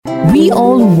We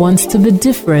all want to be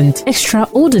different,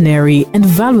 extraordinary, and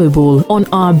valuable on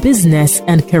our business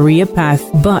and career path.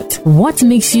 But what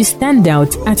makes you stand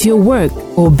out at your work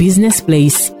or business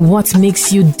place? What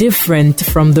makes you different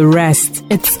from the rest?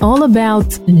 It's all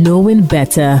about knowing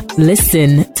better.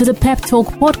 Listen to the Pep Talk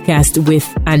podcast with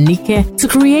Anike to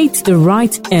create the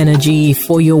right energy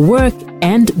for your work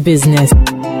and business.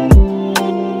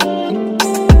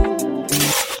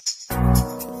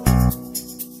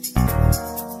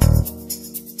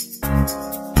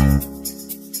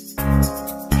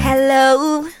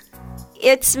 Hello,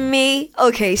 it's me.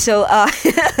 Okay, so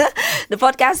the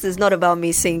podcast is not about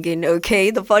me singing,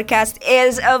 okay? The podcast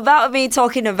is about me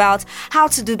talking about how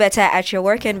to do better at your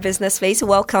work and business place.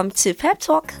 Welcome to Pep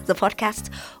Talk, the podcast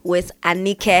with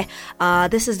Anike.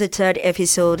 This is the third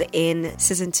episode in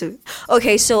season 2.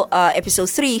 Okay, so episode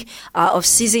 3 of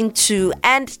season 2.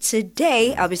 And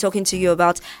today I'll be talking to you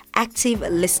about active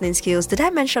listening skills. Did I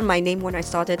mention my name when I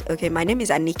started? Okay, my name is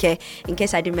Anike, in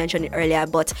case I didn't mention it earlier.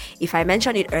 But if I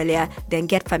mentioned it earlier, then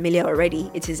get familiar already.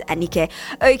 It is Anike.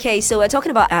 Okay, so we're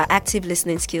talking about active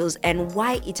listening skills and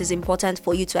why it is important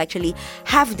for you to actually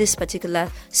have this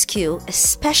particular skill,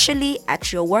 especially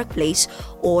at your workplace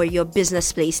or your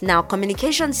business place. Now,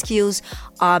 communication skills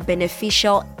are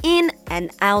beneficial in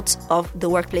and out of the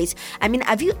workplace. I mean,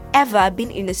 have you ever been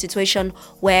in a situation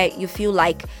where you feel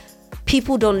like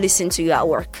people don't listen to you at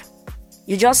work?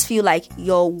 You just feel like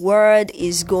your word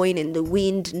is going in the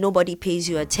wind. Nobody pays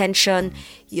you attention.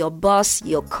 Your boss,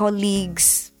 your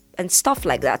colleagues, and stuff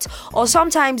like that. Or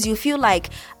sometimes you feel like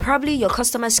probably your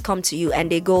customers come to you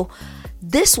and they go,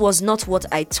 "This was not what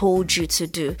I told you to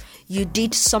do. You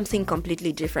did something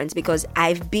completely different," because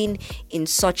I've been in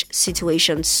such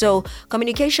situations. So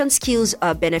communication skills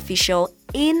are beneficial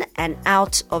in and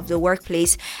out of the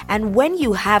workplace. And when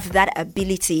you have that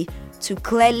ability to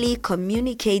clearly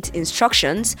communicate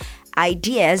instructions,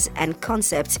 ideas, and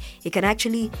concepts, it can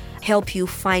actually help you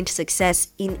find success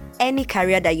in any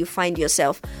career that you find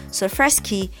yourself. So first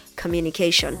key,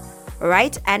 communication. All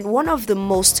right. And one of the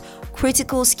most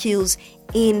critical skills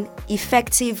in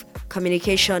effective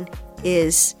communication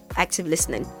is active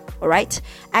listening. All right.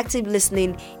 Active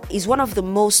listening is one of the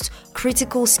most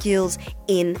critical skills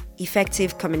in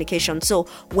effective communication. So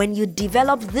when you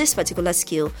develop this particular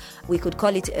skill, we could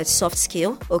call it a soft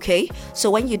skill. Okay.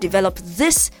 So when you develop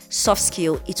this soft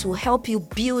skill, it will help you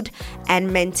build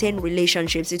and maintain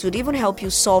relationships. It would even help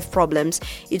you solve problems.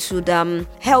 It would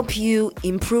help you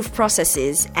improve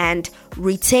processes and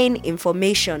retain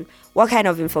information. What kind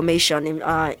of information?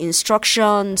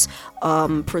 Instructions,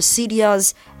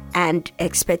 procedures, and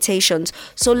expectations.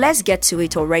 So let's get to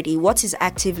it already. What is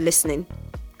active listening?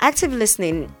 Active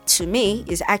listening to me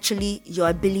is actually your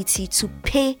ability to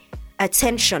pay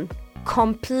attention,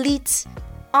 complete,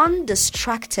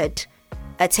 undistracted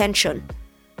attention.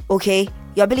 Okay?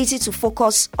 Your ability to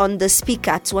focus on the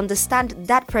speaker, to understand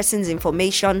that person's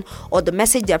information or the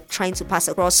message they're trying to pass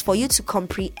across, for you to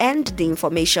comprehend the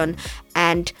information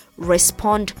and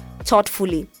respond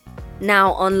thoughtfully.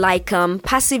 Now, unlike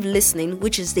passive listening,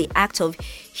 which is the act of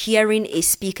hearing a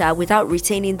speaker without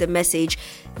retaining the message,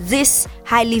 this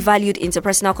highly valued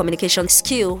interpersonal communication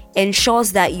skill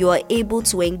ensures that you are able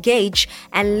to engage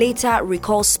and later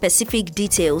recall specific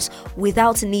details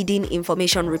without needing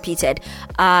information repeated.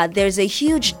 There's a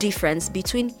huge difference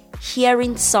between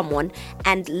hearing someone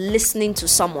and listening to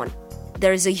someone.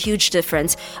 There is a huge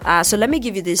difference. So let me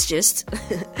give you this gist,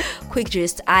 quick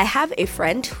gist. I have a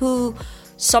friend who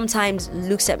sometimes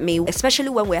looks at me, especially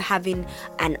when we're having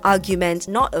an argument,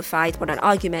 not a fight, but an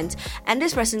argument. And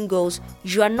this person goes,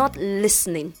 "You are not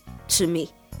listening to me.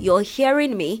 You're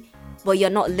hearing me, but you're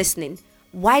not listening.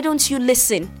 Why don't you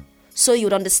listen so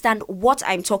you'd understand what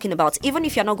I'm talking about? Even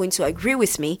if you're not going to agree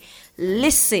with me,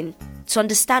 listen to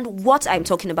understand what I'm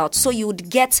talking about so you would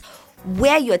get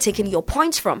where you're taking your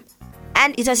points from."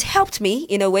 And it has helped me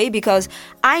in a way because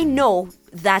I know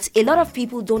that a lot of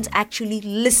people don't actually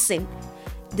listen.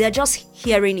 They're just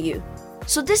hearing you.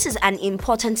 So this is an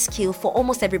important skill for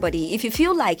almost everybody. If you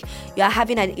feel like you are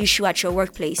having an issue at your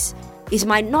workplace, it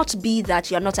might not be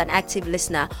that you're not an active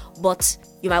listener, but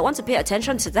you might want to pay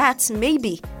attention to that.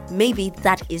 Maybe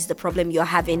that is the problem you're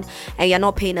having and you're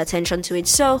not paying attention to it.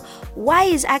 So why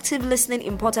is active listening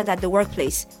important at the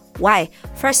workplace? Why?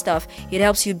 First off, it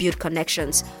helps you build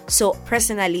connections. So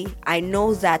personally, I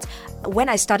know that when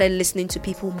I started listening to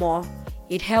people more,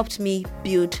 it helped me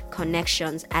build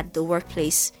connections at the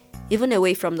workplace, even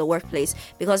away from the workplace,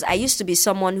 because I used to be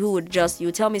someone who would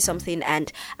you tell me something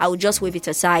and I would just wave it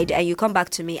aside, and you come back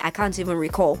to me, I can't even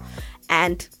recall.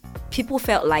 And people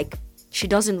felt like she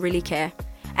doesn't really care.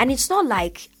 And it's not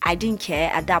like I didn't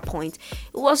care at that point.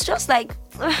 It was just like,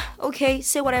 okay,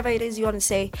 say whatever it is you want to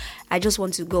say. I just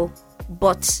want to go.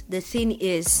 But the thing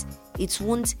is, it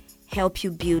won't help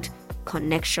you build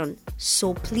connection.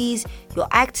 So please, your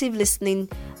active listening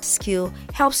skill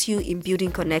helps you in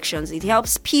building connections. It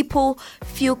helps people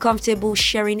feel comfortable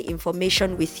sharing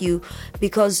information with you,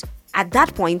 because at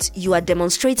that point, you are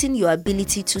demonstrating your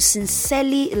ability to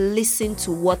sincerely listen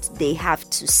to what they have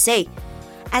to say.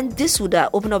 And this would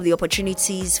open up the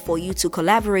opportunities for you to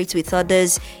collaborate with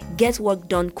others, get work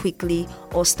done quickly,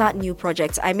 or start new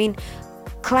projects. I mean,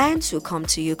 clients will come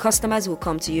to you, customers will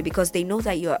come to you because they know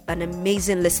that you're an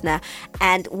amazing listener.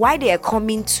 And why they are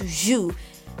coming to you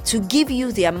to give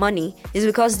you their money is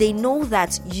because they know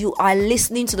that you are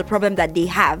listening to the problem that they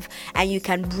have and you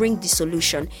can bring the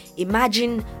solution.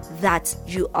 Imagine that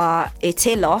you are a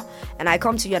tailor and I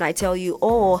come to you and I tell you,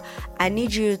 oh, I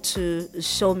need you to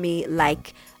sew me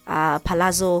like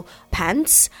palazzo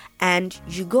pants, and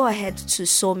you go ahead to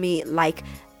sew me like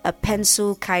a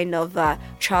pencil kind of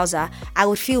trouser. I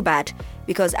would feel bad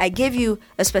because I gave you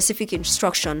a specific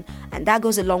instruction, and that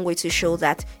goes a long way to show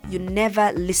that you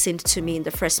never listened to me in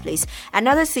the first place.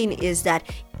 Another thing is that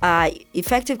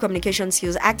effective communication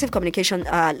skills, active communication,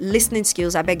 listening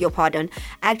skills, I beg your pardon,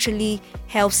 actually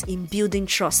helps in building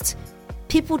trust.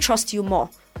 People trust you more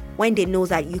when they know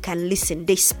that you can listen.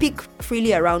 They speak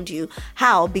freely around you.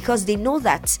 How? Because they know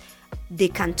that they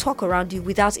can talk around you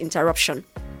without interruption.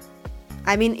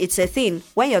 I mean, it's a thing.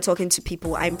 When you're talking to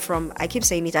people, I'm from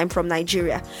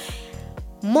Nigeria.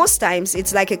 Most times,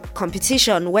 it's like a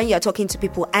competition when you're talking to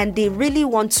people and they really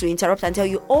want to interrupt and tell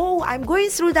you, oh, I'm going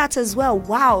through that as well.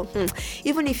 Wow.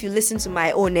 Even if you listen to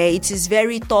my own, it is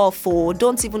very tough. Oh,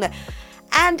 don't even...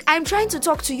 And I'm trying to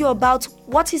talk to you about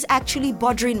what is actually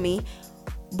bothering me,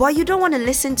 but you don't want to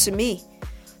listen to me.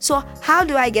 So how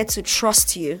do I get to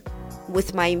trust you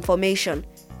with my information?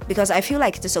 Because I feel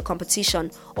like it is a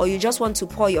competition, or you just want to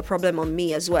pour your problem on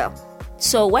me as well.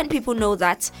 So when people know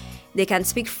that they can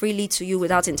speak freely to you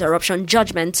without interruption,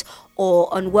 judgment, or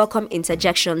unwelcome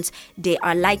interjections, they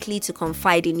are likely to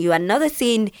confide in you. Another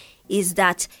thing is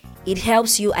that it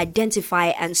helps you identify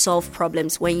and solve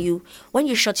problems. When you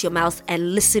shut your mouth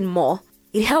and listen more,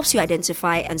 it helps you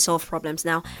identify and solve problems.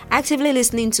 Now, actively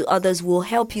listening to others will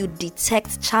help you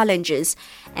detect challenges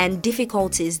and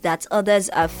difficulties that others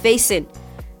are facing.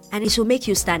 And it will make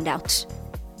you stand out.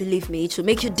 Believe me, it will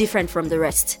make you different from the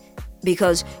rest,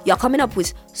 because you're coming up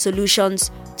with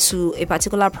solutions to a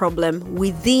particular problem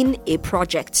within a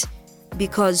project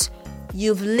because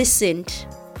you've listened.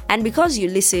 And because you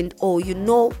listened, you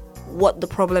know what the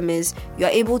problem is, you're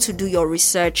able to do your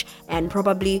research and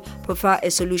probably prefer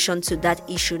a solution to that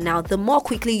issue. Now, the more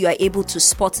quickly you are able to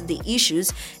spot the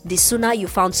issues, the sooner you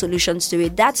found solutions to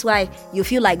it. That's why you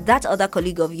feel like that other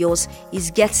colleague of yours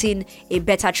is getting a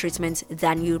better treatment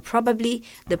than you. Probably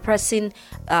the person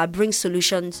brings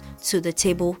solutions to the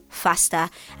table faster.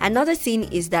 Another thing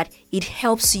is that it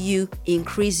helps you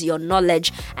increase your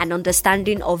knowledge and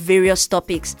understanding of various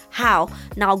topics. How?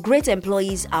 Now, great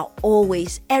employees are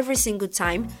always, every single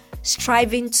time,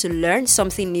 striving to learn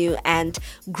something new and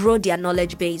grow their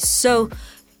knowledge base. So,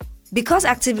 because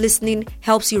active listening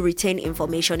helps you retain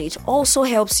information, it also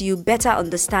helps you better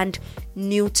understand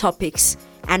new topics.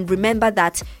 And remember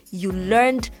that you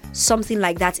learned something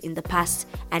like that in the past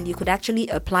and you could actually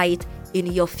apply it in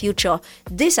your future.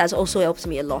 This has also helped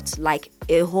me a lot, like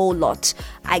a whole lot.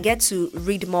 I get to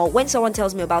read more when someone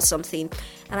tells me about something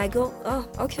and I go, oh,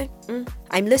 okay,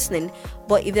 I'm listening.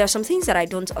 But if there are some things that I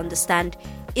don't understand,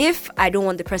 if I don't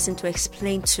want the person to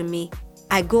explain to me,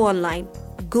 I go online.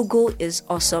 Google is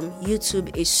awesome.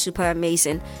 YouTube is super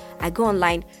amazing. I go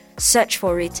online, search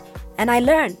for it, and I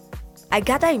learn. I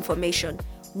gather information,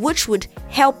 which would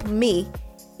help me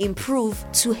improve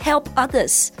to help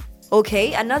others.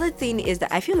 Okay, another thing is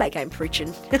that I feel like I'm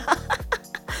preaching.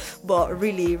 But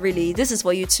really, this is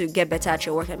for you to get better at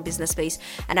your work and business space.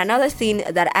 And another thing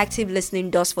that active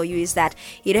listening does for you is that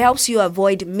it helps you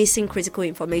avoid missing critical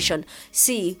information.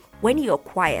 See, when you're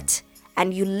quiet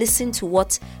and you listen to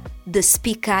what the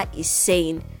speaker is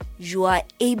saying, you are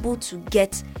able to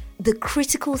get the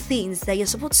critical things that you're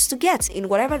supposed to get in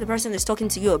whatever the person is talking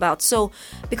to you about. So,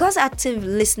 because active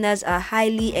listeners are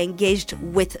highly engaged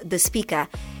with the speaker,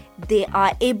 they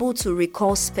are able to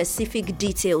recall specific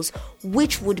details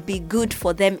which would be good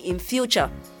for them in future.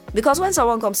 Because when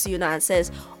someone comes to you now and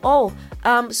says,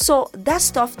 so that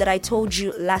stuff that I told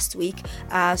you last week,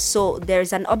 so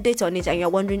there's an update on it and you're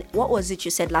wondering, what was it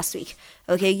you said last week?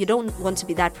 Okay, you don't want to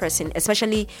be that person,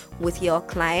 especially with your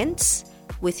clients.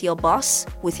 with your boss,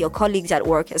 with your colleagues at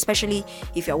work, especially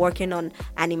if you're working on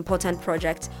an important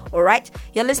project. All right,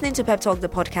 you're listening to Pep Talk, the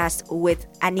podcast with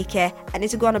Anike. I need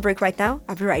to go on a break right now.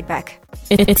 I'll be right back.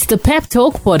 It's the Pep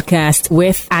Talk podcast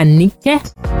with Anike.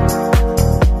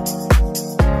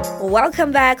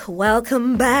 Welcome back.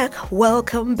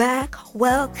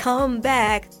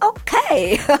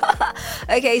 Okay.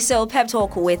 Okay, so Pep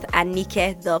Talk with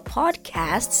Anike, the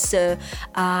podcast. So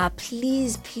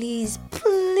please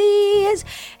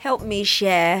help me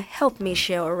share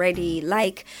already.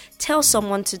 Like, tell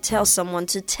someone to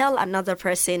tell another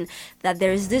person that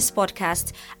there is this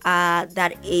podcast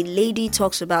that a lady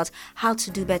talks about how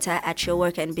to do better at your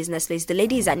work and business place. The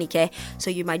lady is Anike, so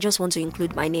you might just want to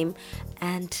include my name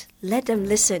and let them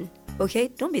listen. Okay,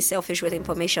 don't be selfish with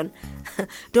information.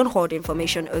 Don't hoard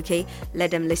information. Okay,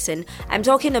 let them listen. I'm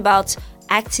talking about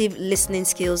active listening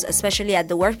skills, especially at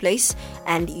the workplace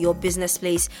and your business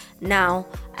place. Now,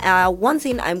 one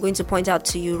thing I'm going to point out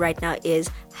to you right now is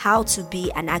how to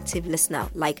be an active listener.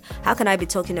 Like, how can I be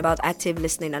talking about active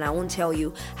listening and I won't tell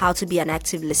you how to be an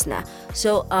active listener?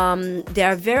 So there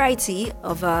are a variety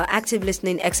of active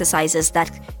listening exercises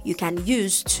that you can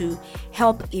use to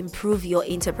help improve your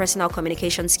interpersonal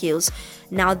communication skills.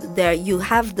 Now, there you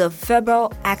have the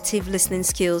verbal active listening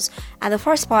skills, and the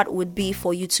first part would be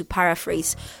for you to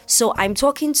paraphrase. So I'm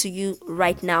talking to you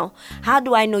right now. How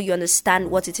do I know you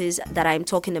understand what it is that I'm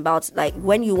talking about? Like,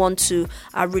 when you want to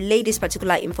relay this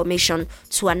particular information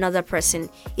to another person,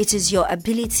 it is your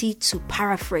ability to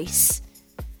paraphrase.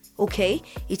 Okay,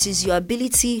 it is your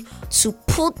ability to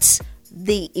put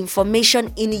the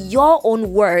information in your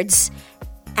own words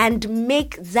and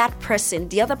make that person,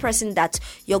 the other person that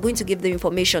you're going to give the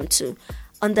information to,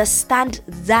 understand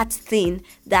that thing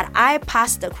that I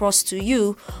passed across to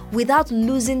you without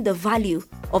losing the value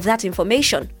of that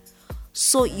information.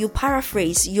 So you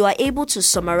paraphrase, you are able to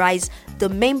summarize the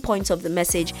main points of the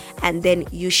message and then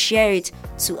you share it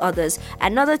to others.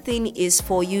 Another thing is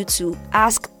for you to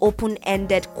ask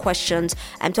open-ended questions.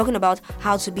 I'm talking about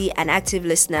how to be an active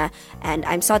listener, and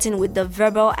I'm starting with the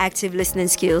verbal active listening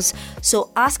skills.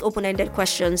 So ask open-ended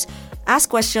questions. Ask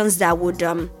questions that would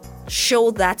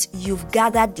show that you've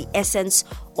gathered the essence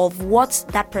of what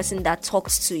that person that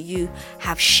talks to you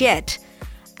have shared,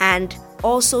 and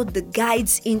also the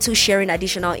guides into sharing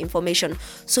additional information.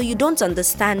 So you don't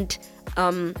understand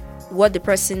what the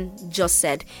person just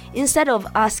said. Instead of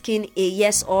asking a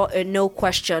yes or a no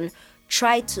question,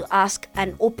 try to ask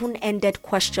an open-ended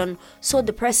question so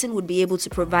the person would be able to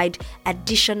provide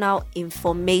additional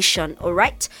information. All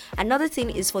right. Another thing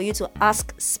is for you to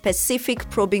ask specific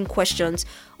probing questions.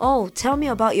 Oh, tell me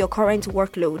about your current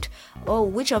workload. Oh,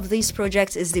 which of these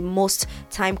projects is the most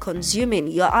time consuming?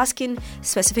 You're asking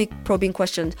specific probing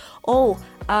questions. Oh,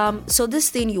 so this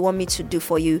thing you want me to do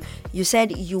for you, you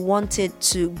said you wanted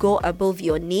to go above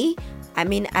your knee. I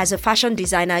mean, as a fashion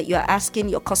designer, you're asking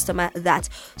your customer that.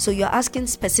 So you're asking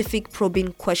specific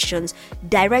probing questions,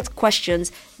 direct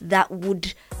questions that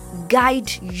would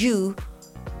guide you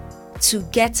to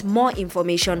get more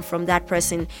information from that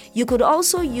person. You could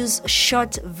also use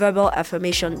short verbal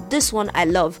affirmation. This one I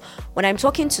love. When I'm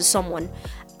talking to someone,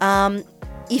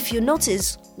 if you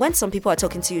notice, when some people are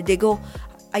talking to you, they go,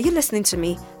 "Are you listening to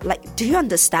me? Like, do you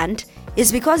understand?"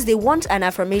 It's because they want an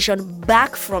affirmation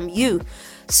back from you.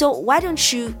 So why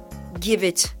don't you give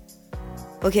it?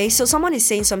 Okay, so someone is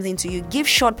saying something to you. Give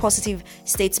short positive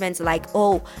statements like,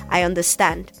 "Oh, I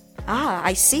understand. Ah,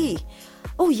 I see.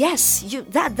 Oh, yes,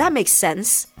 that makes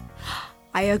sense.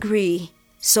 I agree."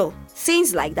 So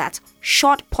things like that.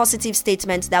 Short positive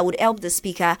statements that would help the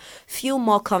speaker feel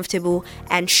more comfortable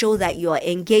and show that you are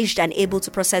engaged and able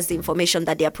to process the information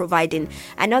that they are providing.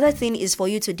 Another thing is for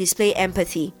you to display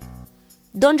empathy.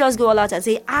 Don't just go all out and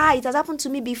say, it has happened to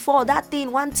me before, that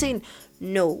thing, one thing.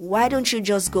 No, why don't you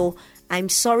just go, "I'm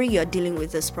sorry you're dealing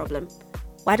with this problem.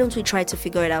 Why don't we try to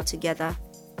figure it out together?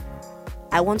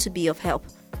 I want to be of help.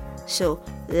 So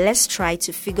let's try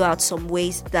to figure out some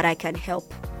ways that I can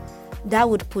help." That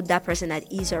would put that person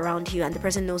at ease around you and the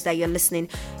person knows that you're listening.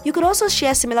 You could also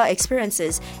share similar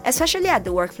experiences, especially at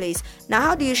the workplace. Now,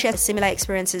 how do you share similar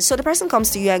experiences? So the person comes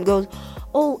to you and goes,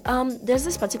 there's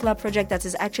this particular project that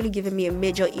is actually giving me a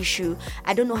major issue.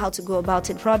 I don't know how to go about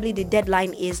it. Probably the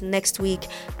deadline is next week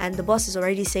and the boss is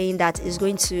already saying that is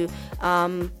going to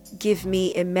give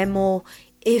me a memo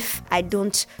if I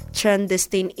don't turn this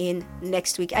thing in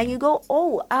next week. And you go,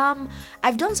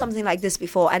 I've done something like this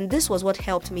before and this was what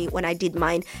helped me when I did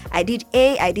mine. I did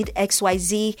A, I did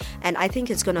XYZ, and I think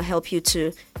it's going to help you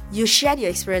too. you shared your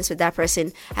experience with that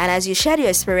person. And as you shared your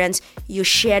experience, you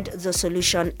shared the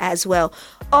solution as well.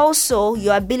 Also,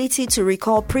 your ability to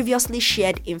recall previously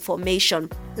shared information.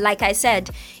 Like I said,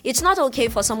 it's not okay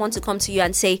for someone to come to you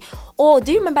and say, oh,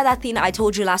 do you remember that thing I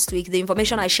told you last week, the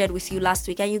information I shared with you last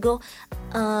week? And you go,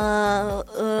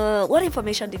 what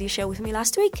information did you share with me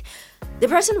last week? The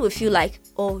person will feel like,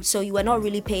 oh, so you were not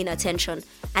really paying attention.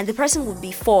 And the person will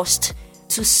be forced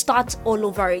to start all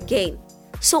over again.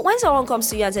 So when someone comes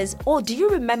to you and says, oh, do you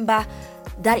remember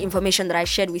that information that I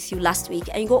shared with you last week?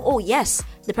 And you go, oh, yes.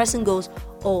 The person goes,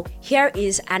 oh, here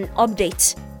is an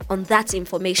update on that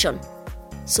information.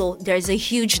 So there's a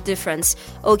huge difference.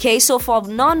 Okay, so for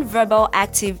non-verbal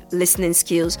active listening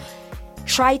skills,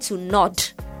 try to nod.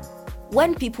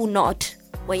 When people nod,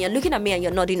 when you're looking at me and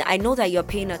you're nodding, I know that you're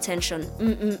paying attention.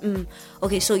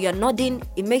 Okay, so you're nodding.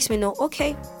 It makes me know,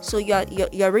 okay, so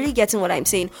you're really getting what I'm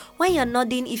saying. When you're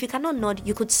nodding, if you cannot nod,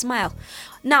 you could smile.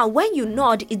 Now, when you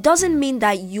nod, it doesn't mean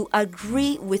that you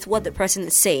agree with what the person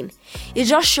is saying. It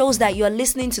just shows that you're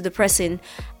listening to the person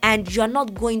and you're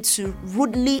not going to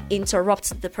rudely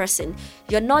interrupt the person.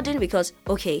 You're nodding because,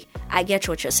 okay, I get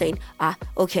what you're saying.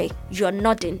 Okay, you're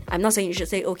nodding. I'm not saying you should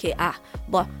say, okay,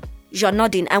 but you're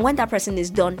nodding, and when that person is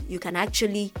done, you can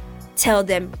actually tell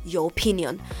them your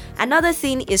opinion. Another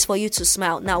thing is for you to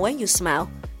smile. Now, when you smile,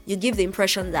 you give the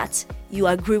impression that you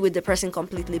agree with the person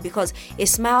completely, because a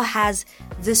smile has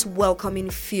this welcoming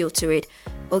feel to it.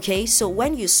 Okay, so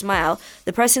when you smile,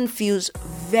 the person feels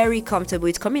very comfortable.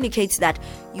 It communicates that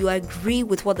you agree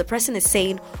with what the person is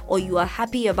saying, or you are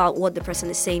happy about what the person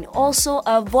is saying. Also,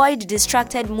 avoid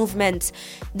distracted movements.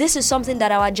 This is something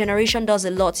that our generation does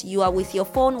a lot. You are with your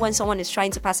phone when someone is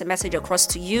trying to pass a message across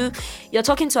to you. You're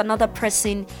talking to another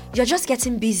person. You're just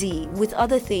getting busy with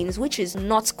other things, which is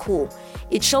not cool.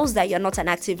 It shows that you're not an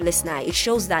active listener. It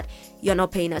shows that you're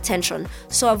not paying attention.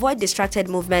 So avoid distracted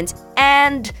movement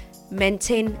and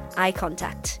maintain eye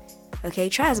contact. Okay,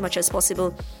 try as much as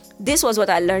possible. This was what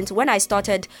I learned when I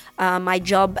started my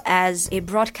job as a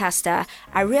broadcaster.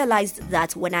 I realized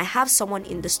that when I have someone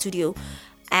in the studio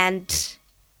and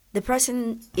the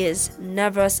person is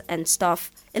nervous and stuff,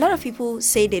 a lot of people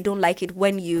say they don't like it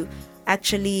when you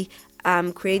actually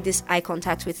create this eye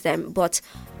contact with them. But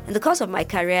in the course of my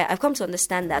career, I've come to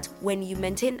understand that when you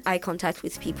maintain eye contact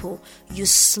with people, you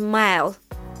smile,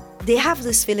 they have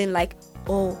this feeling like,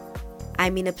 oh,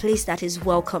 I'm in a place that is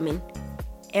welcoming.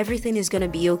 Everything is going to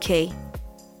be okay.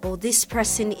 Oh, this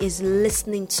person is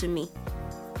listening to me.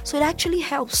 So it actually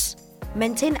helps.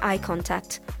 Maintain eye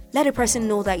contact. Let a person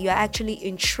know that you're actually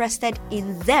interested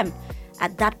in them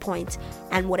at that point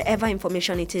and whatever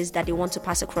information it is that they want to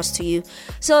pass across to you.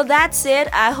 So that's it.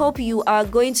 I hope you are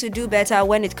going to do better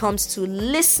when it comes to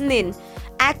listening,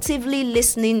 actively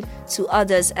listening to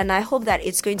others. And I hope that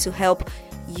it's going to help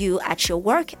you at your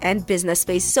work and business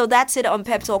space. So that's it on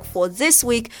Pep Talk for this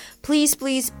week. Please,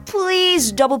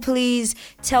 double please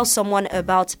tell someone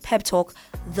about Pep Talk,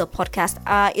 the podcast.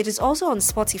 It is also on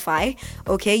Spotify.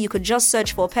 Okay, you could just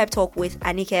search for Pep Talk with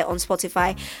Anike on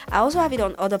Spotify. I also have it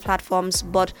on other platforms,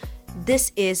 but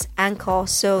this is Anchor,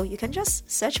 so you can just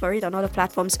search for it on other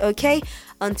platforms. Okay,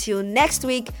 until next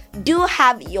week, do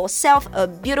have yourself a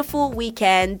beautiful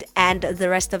weekend and the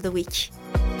rest of the week.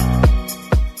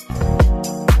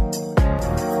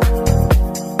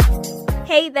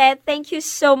 Hey there, thank you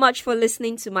so much for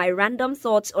listening to my random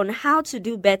thoughts on how to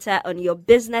do better on your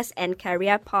business and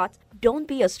career path. Don't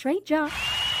be a stranger.